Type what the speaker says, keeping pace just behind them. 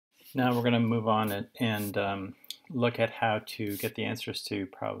Now we're going to move on and look at how to get the answers to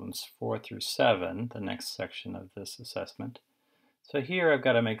problems 4 through 7, the next section of this assessment. So here I've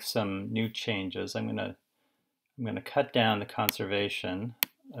got to make some new changes. I'm going to cut down the conservation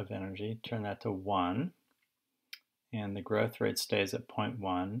of energy, turn that to 1, and the growth rate stays at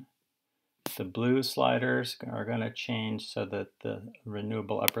 0.1. The blue sliders are going to change so that the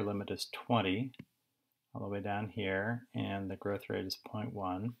renewable upper limit is 20 all the way down here, and the growth rate is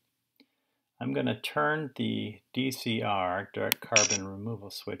 0.1. I'm going to turn the DCR, direct carbon removal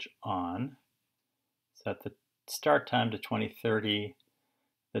switch, on. Set the start time to 2030.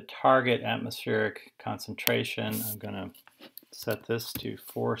 The target atmospheric concentration, I'm going to set this to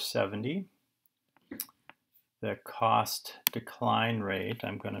 470. The cost decline rate,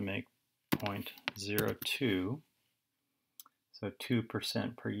 I'm going to make 0.02. So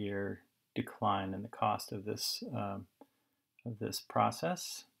 2% per year decline in the cost of this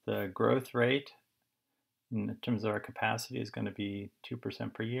process. The growth rate in terms of our capacity is going to be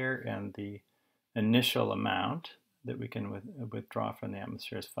 2% per year, and the initial amount that we can withdraw from the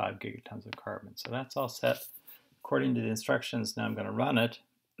atmosphere is 5 gigatons of carbon. So that's all set according to the instructions. Now I'm going to run it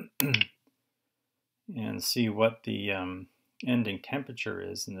and see what the ending temperature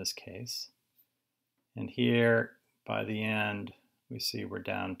is in this case. And here, by the end, we see we're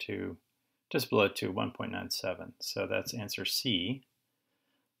down to just below 1.97. So that's answer C.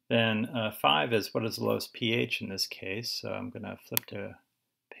 Then 5 is what is the lowest pH in this case. So I'm going to flip to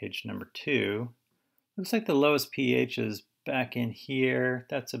page number 2. Looks like the lowest pH is back in here.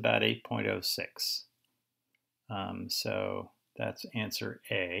 That's about 8.06. So that's answer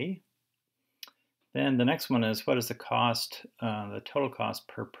A. Then the next one is what is the cost, the total cost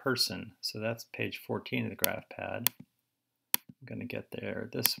per person. So that's page 14 of the graph pad. I'm going to get there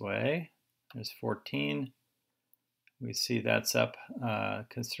this way. There's 14. We see that's up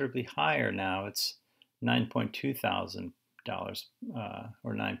considerably higher now. It's $9.2 thousand or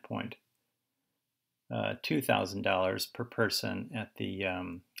 $9.2 per person at the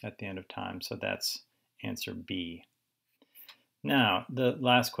end of time. So that's answer B. Now the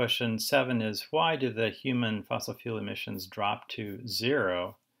last question, 7, is why do the human fossil fuel emissions drop to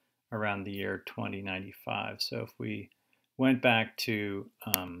 0 around the year 2095? So if we went back to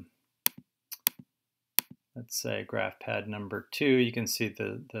let's say graph pad number 2, you can see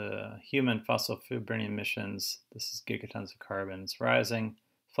the human fossil fuel burning emissions, this is gigatons of carbon, it's rising,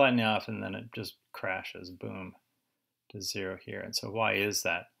 flattening off, and then it just crashes, boom, to 0 here. And so why is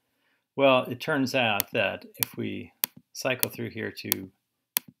that? Well, it turns out that if we cycle through here to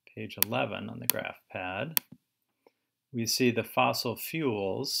page 11 on the graph pad, we see the fossil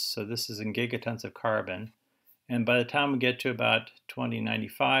fuels, so this is in gigatons of carbon, and by the time we get to about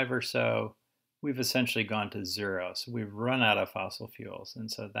 2095 or so, we've essentially gone to 0. So we've run out of fossil fuels.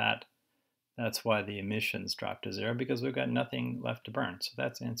 And so that's why the emissions drop to 0, because we've got nothing left to burn. So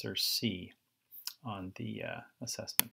that's answer C on the assessment.